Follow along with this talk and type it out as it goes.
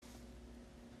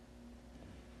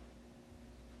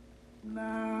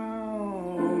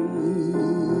Now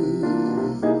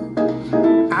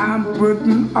I'm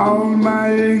putting all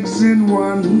my eggs in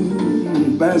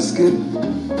one basket.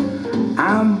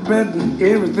 I'm betting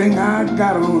everything I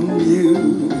got on you.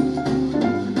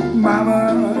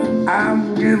 Mama,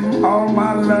 I'm giving all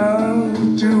my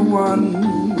love to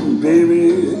one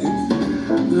baby.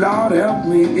 Lord help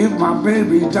me if my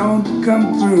baby don't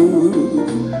come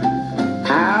through.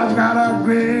 I've got a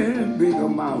great big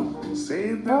amount.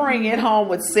 Bring it home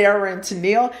with Sarah and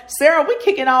Tennille. Sarah, we're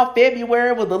kicking off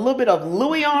February with a little bit of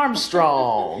Louis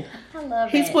Armstrong. I love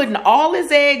He's it. putting all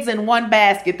his eggs in one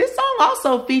basket. This song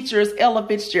also features Ella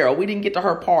Fitzgerald. We didn't get to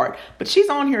her part, but she's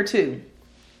on here too.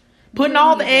 Putting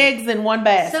all the eggs in one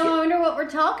basket. So I wonder what we're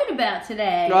talking about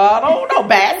today. I don't know.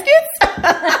 Baskets?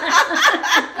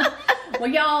 Well,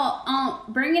 y'all,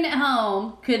 bringing it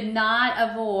home could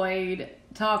not avoid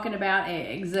talking about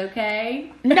eggs,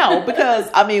 okay? No, because,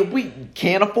 I mean, we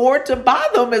can't afford to buy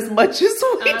them as much as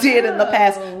we did in the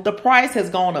past. The price has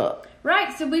gone up.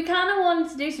 Right, so we kind of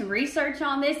wanted to do some research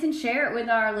on this and share it with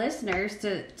our listeners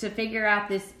to figure out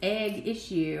this egg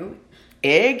issue.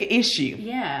 Egg issue.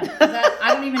 Yeah,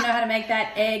 I don't even know how to make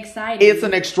that egg cited. It's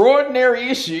an extraordinary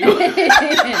issue.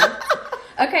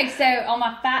 Okay, so on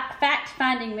my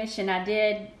fact-finding mission, I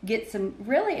did get some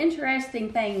really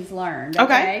interesting things learned.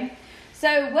 Okay.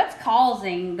 So what's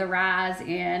causing the rise in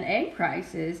egg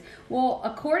prices? Well,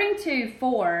 according to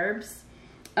Forbes,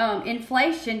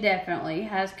 inflation definitely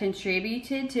has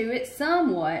contributed to it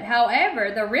somewhat.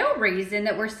 However, the real reason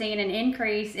that we're seeing an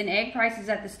increase in egg prices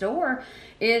at the store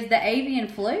is the avian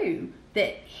flu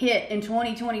that hit in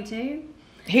 2022.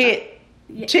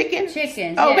 Chickens?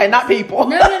 Chickens. Okay, yes. not people.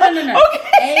 No. Okay.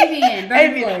 Avian.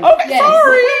 Bird flu. Okay, yes.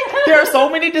 sorry. There are so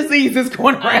many diseases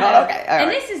going around. Okay, all and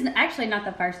right. this is actually not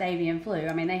the first avian flu.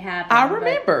 I mean, they have. I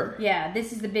remember. Yeah,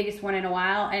 this is the biggest one in a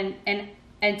while,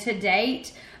 and to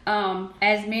date,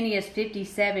 as many as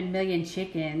 57 million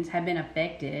chickens have been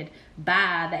affected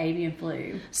by the avian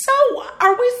flu. So,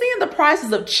 are we seeing the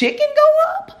prices of chicken go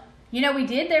up? You know, we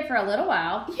did there for a little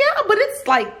while. Yeah, but it's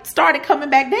like started coming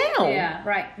back down. Yeah,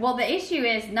 right. Well, the issue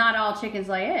is not all chickens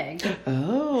lay eggs.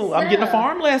 Oh, I'm getting a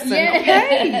farm lesson.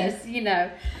 Yes, Okay. you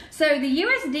know. So the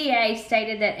USDA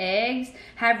stated that eggs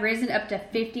have risen up to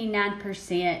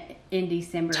 59% in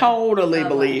December. Totally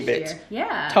believe last it. year.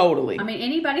 Yeah. Totally. I mean,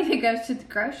 anybody that goes to the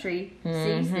grocery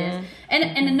sees this.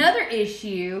 And another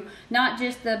issue, not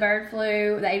just the bird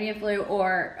flu, the avian flu,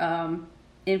 or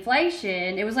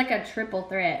inflation, it was like a triple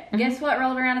threat. Guess what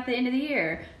rolled around at the end of the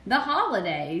year? The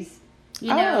holidays.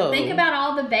 You know, think about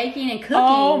all the baking and cooking.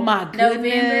 Oh my goodness.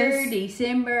 November,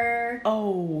 December.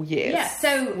 Oh yes. Yeah,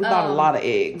 so we bought a lot of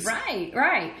eggs.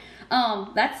 Right.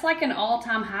 That's like an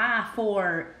all-time high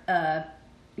for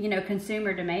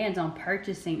consumer demands on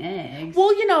purchasing eggs.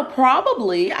 Well,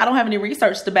 probably, I don't have any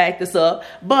research to back this up,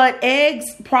 but eggs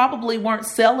probably weren't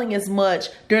selling as much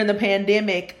during the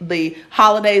pandemic, the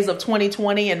holidays of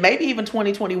 2020 and maybe even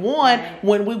 2021,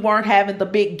 when we weren't having the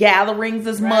big gatherings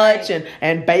as much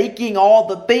and baking all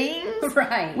the things.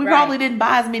 Right. We probably didn't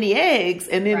buy as many eggs.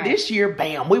 And then this year,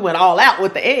 bam, we went all out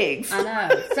with the eggs. I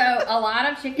know. So a lot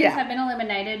of chickens have been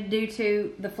eliminated due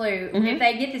to the flu. If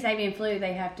they get this avian flu,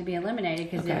 they have to be eliminated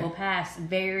because it will pass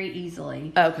very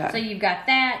easily. Okay. So you've got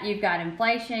that, you've got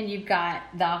inflation, you've got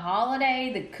the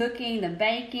holiday, the cooking, the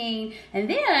baking, and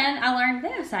then I learned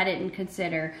this I didn't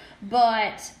consider.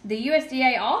 But the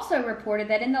USDA also reported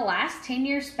that in the last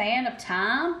 10-year span of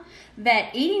time,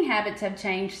 that eating habits have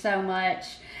changed so much,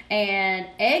 and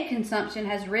egg consumption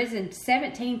has risen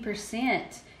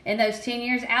 17% in those 10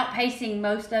 years, outpacing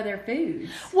most other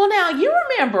foods. Well, now, you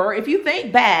remember, if you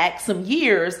think back some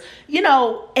years,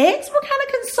 eggs were kind of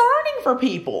concerning for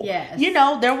people. Yes.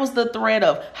 There was the threat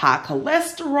of high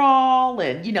cholesterol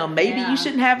and, maybe you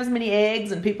shouldn't have as many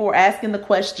eggs. And people were asking the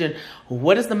question,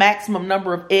 what is the maximum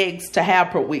number of eggs to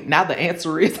have per week? Now the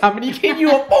answer is, how many can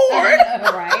you afford?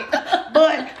 Right.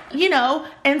 But,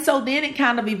 and so then it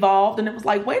kind of evolved and it was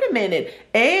like, wait a minute,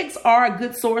 eggs are a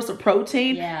good source of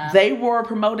protein. Yeah. They were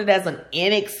promoted as an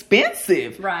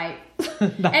inexpensive. Right.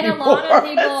 And a lot of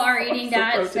people are eating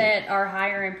diets that are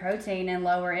higher in protein and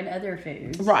lower in other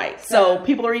foods. Right. So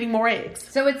people are eating more eggs.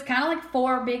 So it's kind of like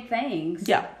four big things.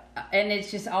 Yeah. And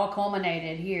it's just all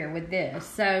culminated here with this.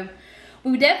 So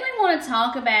we definitely want to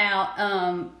talk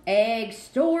about egg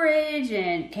storage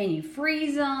and can you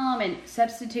freeze them and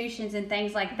substitutions and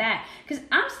things like that. Because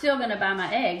I'm still going to buy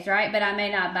my eggs, right? But I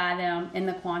may not buy them in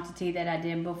the quantity that I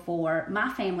did before. My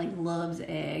family loves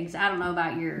eggs. I don't know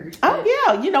about yours. Oh,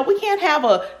 yeah. We can't have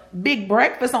a big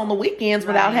breakfast on the weekends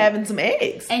without having some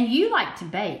eggs. And you like to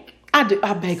bake. I do.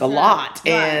 I bake a lot,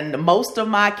 right. and most of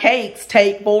my cakes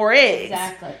take 4 eggs.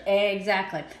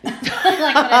 Exactly. Like what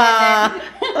I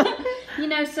did there. You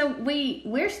know, so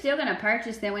we're still going to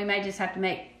purchase them. We may just have to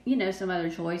make, you know, some other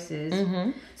choices.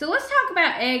 Mm-hmm. So let's talk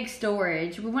about egg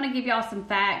storage. We want to give y'all some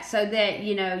facts so that,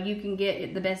 you know, you can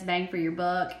get the best bang for your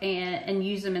buck and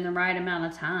use them in the right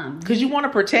amount of time. Because you want to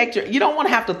protect you don't want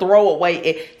to have to throw away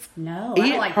eggs. No, I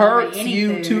don't like hurts any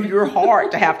you food. to your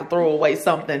heart to have to throw away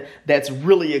something that's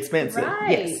really expensive.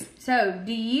 Right. Yes. So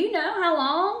do you know how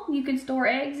long you can store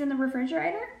eggs in the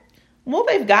refrigerator? Well,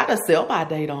 they've got a sell-by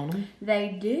date on them.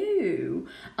 They do.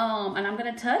 And I'm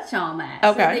going to touch on that.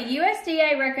 Okay. So the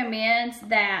USDA recommends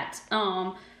that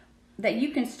that you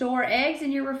can store eggs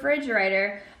in your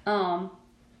refrigerator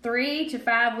 3 to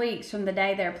 5 weeks from the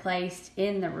day they're placed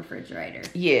in the refrigerator.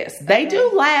 Yes, they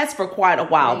do last for quite a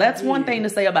while. That's one do. thing to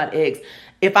say about eggs.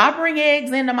 If I bring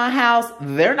eggs into my house,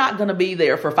 they're not going to be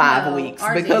there for 5 weeks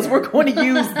because we're going to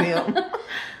use them.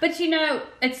 But, you know,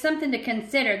 it's something to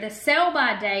consider. The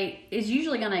sell-by date is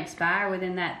usually going to expire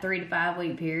within that 3 to 5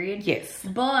 week period. Yes.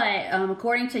 But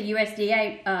according to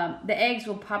USDA, the eggs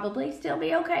will probably still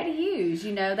be okay to use.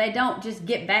 You know, they don't just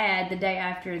get bad the day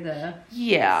after the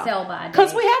sell-by date.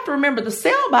 Because we have to remember the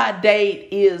sell-by date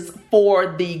is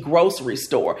for the grocery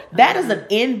store. That is an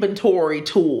inventory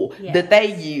tool that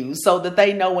they use so that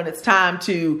they know when it's time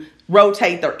to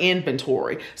rotate their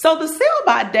inventory. So the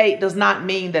sell-by date does not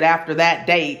mean that after that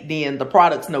date, then the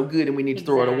product's no good and we need to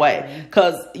throw it away.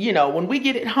 Because, you know, when we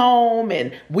get it home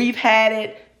and we've had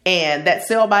it and that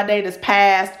sell-by date is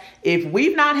passed, if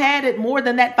we've not had it more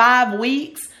than that 5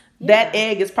 weeks, that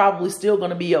egg is probably still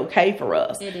going to be okay for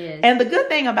us. It is. And the good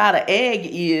thing about an egg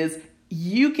is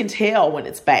you can tell when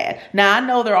it's bad. Now, I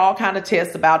know there are all kind of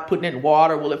tests about putting it in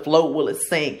water. Will it float? Will it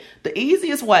sink? The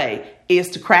easiest way is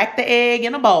to crack the egg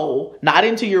in a bowl, not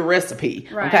into your recipe,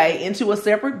 okay, into a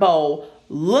separate bowl,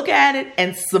 look at it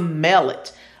and smell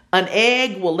it. An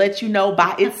egg will let you know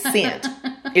by its scent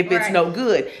if it's no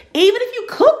good. Even if you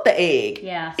cook the egg,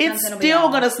 it's still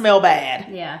going to smell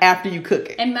bad after you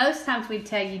cook it. And most times we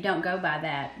tell you don't go by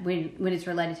that when it's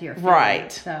related to your food. Right.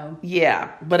 So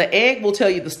but an egg will tell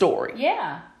you the story.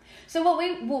 Yeah. So what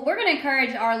we're going to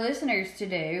encourage our listeners to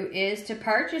do is to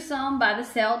purchase them by the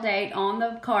sell date on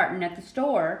the carton at the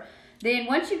store. Then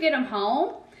once you get them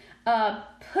home,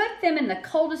 put them in the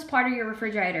coldest part of your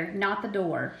refrigerator, not the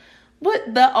door.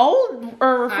 But the old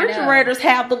refrigerators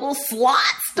have the little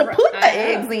slots to put the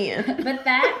eggs in. But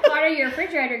that part of your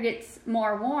refrigerator gets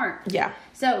more warmth. Yeah.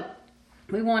 So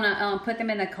we want to put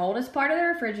them in the coldest part of the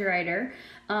refrigerator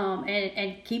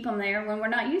and keep them there when we're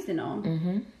not using them.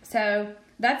 Mm-hmm. So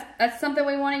that's something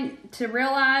we want to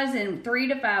realize. In 3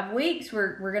 to 5 weeks,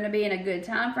 we're going to be in a good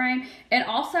time frame. And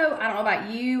also, I don't know about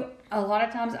you, a lot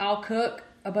of times I'll cook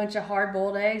a bunch of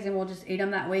hard-boiled eggs and we'll just eat them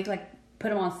that week, like put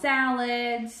them on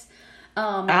salads.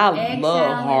 I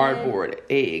love hard-boiled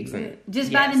eggs. And,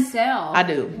 just by themselves. I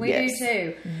do. We do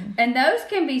too. Mm-hmm. And those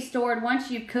can be stored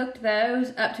once you've cooked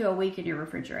those up to a week in your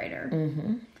refrigerator.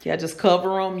 Mm-hmm. Yeah, just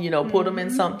cover them, put them in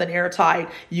something airtight.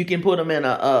 You can put them in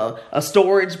a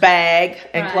storage bag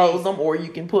and close them, or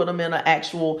you can put them in an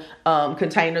actual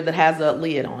container that has a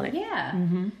lid on it. Yeah.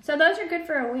 Mm-hmm. So those are good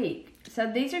for a week.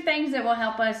 So these are things that will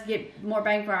help us get more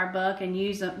bang for our buck and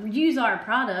use our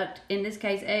product, in this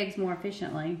case eggs, more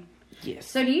efficiently. Yes.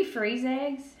 So do you freeze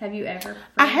eggs? Have you ever?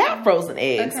 I have frozen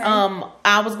eggs. Okay.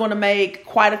 I was going to make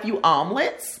quite a few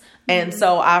omelets, and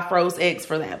so I froze eggs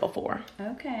for that before.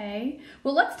 Okay.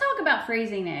 Well, let's talk about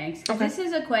freezing eggs. Okay. This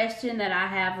is a question that I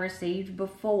have received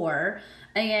before,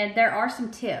 and there are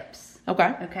some tips.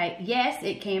 Okay. Okay. Yes,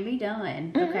 it can be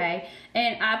done. Mm-hmm. Okay.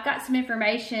 And I've got some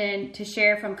information to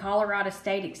share from Colorado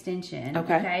State Extension.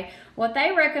 Okay. What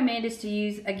they recommend is to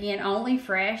use, again, only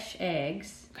fresh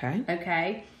eggs. Okay.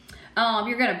 Okay.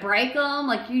 You're going to break them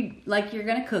like you're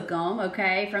going to cook them,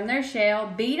 okay, from their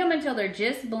shell. Beat them until they're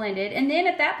just blended. And then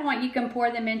at that point, you can pour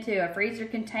them into a freezer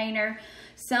container.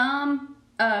 Some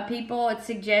people, it's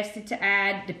suggested to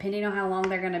add, depending on how long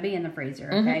they're going to be in the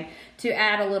freezer, okay, to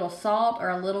add a little salt or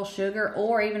a little sugar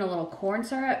or even a little corn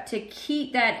syrup to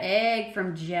keep that egg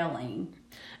from gelling.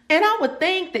 And I would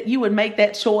think that you would make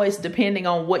that choice depending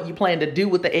on what you plan to do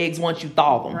with the eggs once you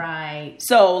thaw them. Right.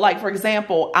 So, like, for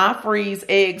example, I freeze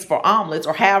eggs for omelets,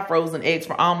 or have frozen eggs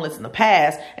for omelets in the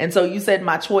past. And so you said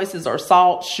my choices are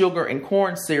salt, sugar, and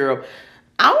corn syrup.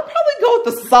 I would probably go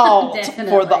with the salt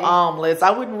for the omelets.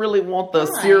 I wouldn't really want the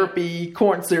syrupy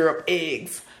corn syrup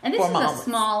eggs. And this for is my a omelets.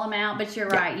 small amount, but you're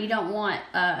right. You don't want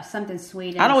something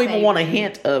sweet. And I don't even want a savory.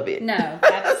 hint of it. No.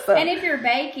 So- And if you're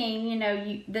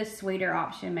baking, the sweeter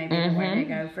option may be the way to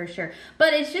go for sure.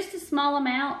 But it's just a small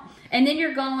amount. And then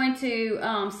you're going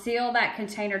to seal that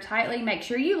container tightly. Make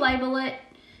sure you label it,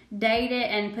 date it,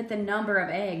 and put the number of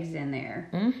eggs in there.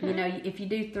 If you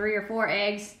do 3 or 4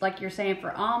 eggs, like you're saying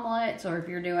for omelets, or if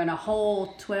you're doing a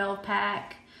whole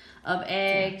 12-pack of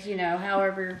eggs,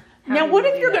 however. Now, what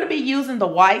if you're going to be? be using the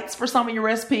whites for some of your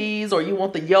recipes, or you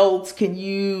want the yolks? Can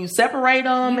you separate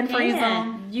them and freeze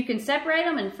them? You can separate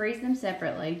them and freeze them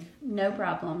separately. No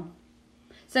problem.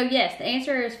 So, yes, the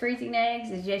answer is freezing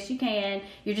eggs is yes, you can.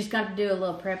 You're just going to do a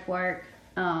little prep work,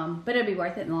 but it'll be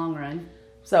worth it in the long run.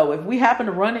 So if we happen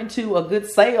to run into a good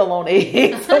sale on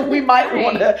eggs, we might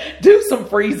want to do some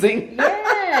freezing.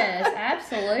 Yes,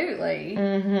 absolutely.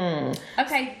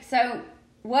 Okay, so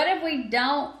what if we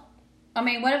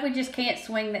just can't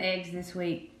swing the eggs this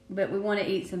week, but we want to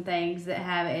eat some things that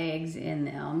have eggs in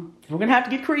them? We're going to have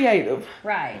to get creative.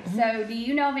 Right. So do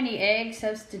you know of any egg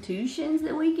substitutions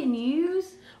that we can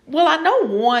use? Well, I know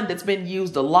one that's been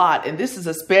used a lot, and this is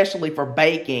especially for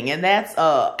baking, and that's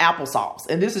applesauce.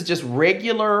 And this is just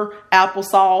regular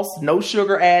applesauce, no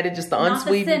sugar added, just the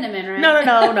unsweetened. Not the cinnamon, right?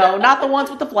 No, not the ones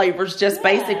with the flavors, just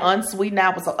basic unsweetened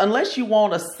applesauce. Unless you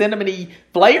want a cinnamony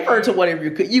flavor to whatever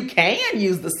you cook, you can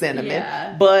use the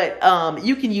cinnamon, but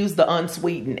you can use the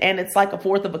unsweetened, and it's like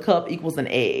 1/4 of a cup equals an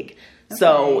egg. Okay.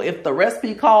 So if the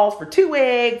recipe calls for 2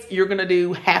 eggs, you're going to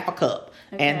do 1/2 a cup.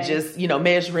 Okay. And just,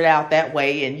 measure it out that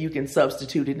way, and you can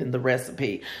substitute it in the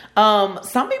recipe.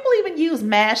 Some people even use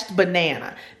mashed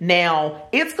banana. Now,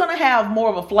 it's going to have more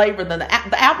of a flavor than the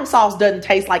applesauce doesn't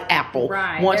taste like apple.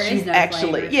 Right. Once there you is no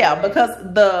actually, flavor because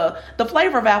the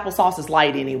flavor of applesauce is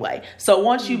light anyway. So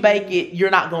once you bake it,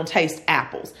 you're not going to taste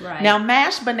apples. Right. Now,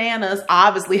 mashed bananas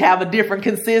obviously have a different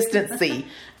consistency.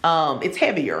 It's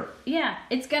heavier. Yeah,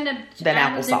 it's going to than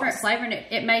add applesauce. a different flavor,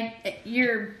 and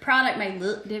your product may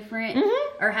look different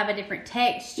or have a different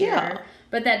texture,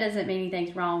 but that doesn't mean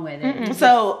anything's wrong with it.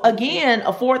 So again,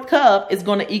 1/4 cup is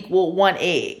going to equal 1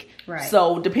 egg. Right.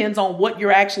 So depends on what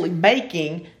you're actually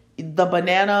making. The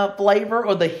banana flavor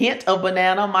or the hint of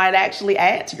banana might actually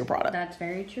add to your product. That's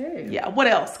very true. Yeah. What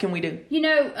else can we do?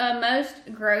 Most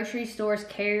grocery stores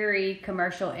carry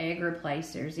commercial egg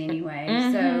replacers anyway.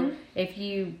 So if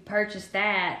you purchase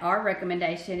that, our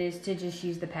recommendation is to just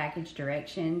use the package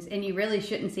directions, and you really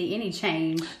shouldn't see any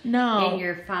change in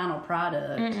your final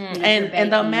product.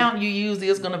 And the amount you use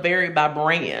is going to vary by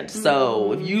brand.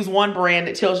 So if you use one brand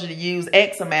that tells you to use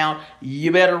X amount,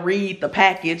 you better read the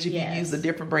package if you use a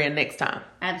different brand next time.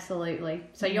 Absolutely.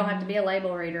 So you'll have to be a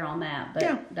label reader on that,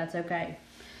 but that's okay.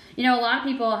 A lot of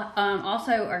people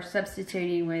also are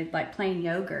substituting with like plain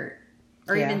yogurt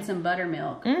or even some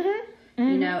buttermilk.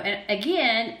 And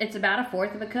again, it's about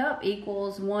 1/4 of a cup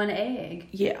equals 1 egg.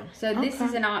 Yeah. So this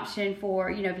is an option for,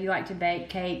 if you like to bake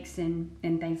cakes and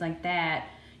things like that,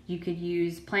 you could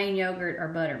use plain yogurt or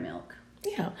buttermilk.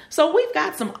 Yeah. So we've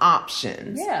got some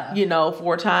options,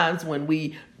 for times when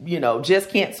we,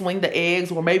 just can't swing the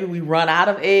eggs, or maybe we run out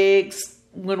of eggs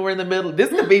when we're in the middle. This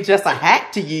could be just a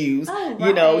hack to use. Oh,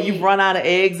 right. You've run out of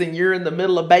eggs and you're in the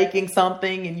middle of baking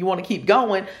something and you want to keep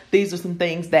going. These are some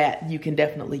things that you can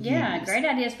definitely use. Yeah, great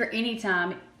ideas for any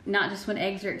time. Not just when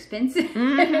eggs are expensive.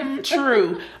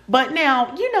 True. But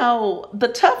now, the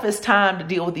toughest time to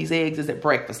deal with these eggs is at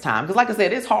breakfast time. Because like I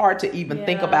said, it's hard to even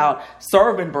think about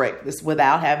serving breakfast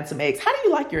without having some eggs. How do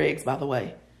you like your eggs, by the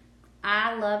way?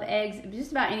 I love eggs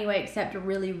just about any way except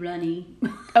really runny.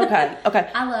 Okay.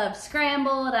 I love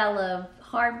scrambled. I love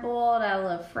hard-boiled. I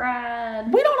love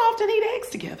fried. We don't often eat eggs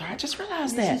together. I just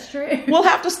realized that. This is true. We'll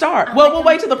have to start. We'll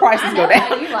wait till the prices go down. I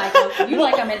know how you like them. You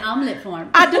like them in omelet form.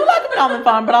 I do like them in omelet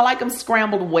form, but I like them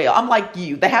scrambled well. I'm like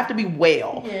you. They have to be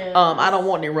well. Yes. I don't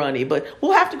want any runny, but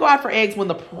we'll have to go out for eggs when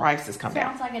the prices come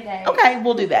down. Sounds like a day. Okay,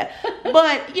 we'll do that.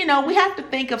 But, we have to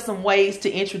think of some ways to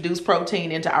introduce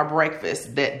protein into our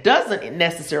breakfast that doesn't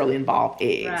necessarily involve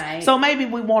eggs. Right. So maybe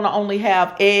we want to only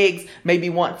have eggs maybe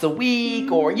once a week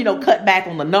or, cut back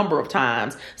on the number of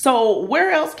times. So where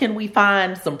else can we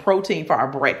find some protein for our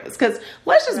breakfast? Because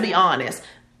let's just be honest.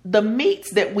 The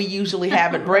meats that we usually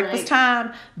have at breakfast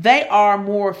time, they are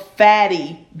more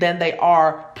fatty than they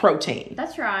are protein.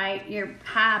 That's right. Your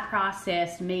high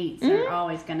processed meats are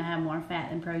always going to have more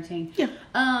fat than protein. Yeah.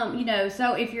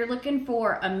 So if you're looking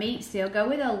for a meat still, go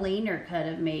with a leaner cut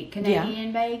of meat.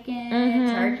 Canadian bacon,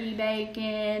 turkey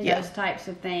bacon, those types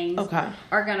of things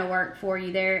are going to work for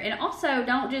you there. And also,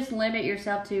 don't just limit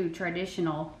yourself to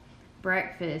traditional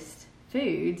breakfast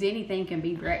foods, anything can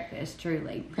be breakfast,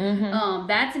 truly. Mm-hmm.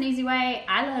 That's an easy way.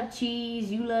 I love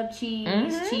cheese. You love cheese.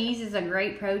 Mm-hmm. Cheese is a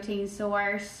great protein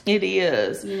source. It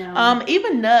is. You know.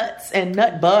 Even nuts and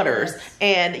nut butters. Yes.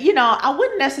 And, I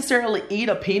wouldn't necessarily eat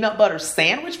a peanut butter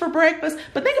sandwich for breakfast,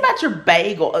 but think about your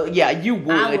bagel. Yeah, you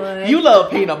would. I would. You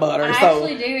love peanut butter. I so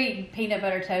actually do eat peanut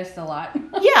butter toast a lot.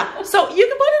 yeah, so you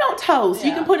can put it on toast. You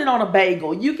Yeah. can put it on a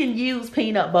bagel. You can use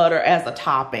peanut butter as a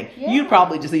topping. Yeah. You'd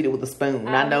probably just eat it with a spoon.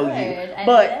 I know would. you. I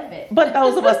But love it. but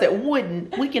those of us that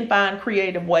wouldn't, we can find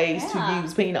creative ways Yeah. to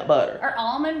use peanut butter Or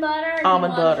almond butter. If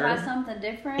Almond you want butter to try something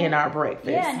different in our breakfast.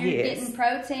 Yeah, and you're Yes. getting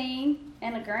protein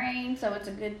and a grain, so it's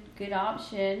a good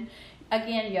option.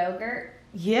 Again, yogurt.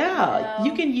 Yeah, You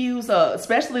you know? can use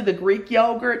especially the Greek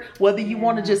yogurt, whether you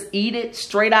want to just eat it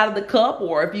straight out of the cup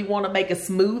or if you want to make a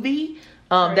smoothie.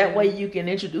 That way you can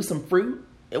introduce some fruit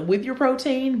with your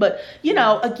protein. But,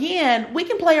 again, we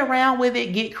can play around with it,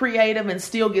 get creative, and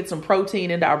still get some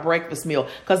protein into our breakfast meal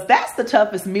because that's the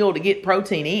toughest meal to get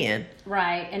protein in.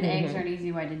 Right, and eggs are an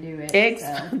easy way to do it. Eggs,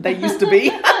 so. they used to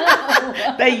be.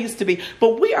 They used to be.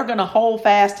 But we are going to hold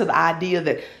fast to the idea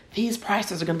that these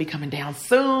prices are going to be coming down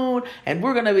soon, and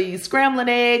we're going to be scrambling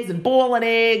eggs and boiling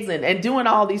eggs and doing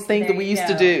all these things There that we you used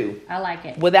to go. do I like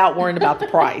it. without worrying about the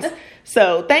price.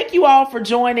 So thank you all for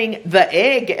joining the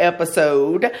egg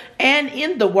episode. And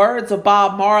in the words of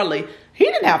Bob Marley, he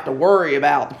didn't have to worry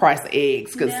about the price of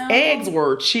eggs because No. eggs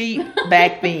were cheap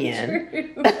back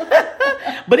then.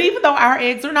 But even though our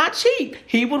eggs are not cheap,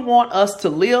 he would want us to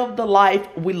live the life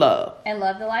we love. And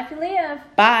love the life you live.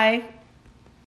 Bye.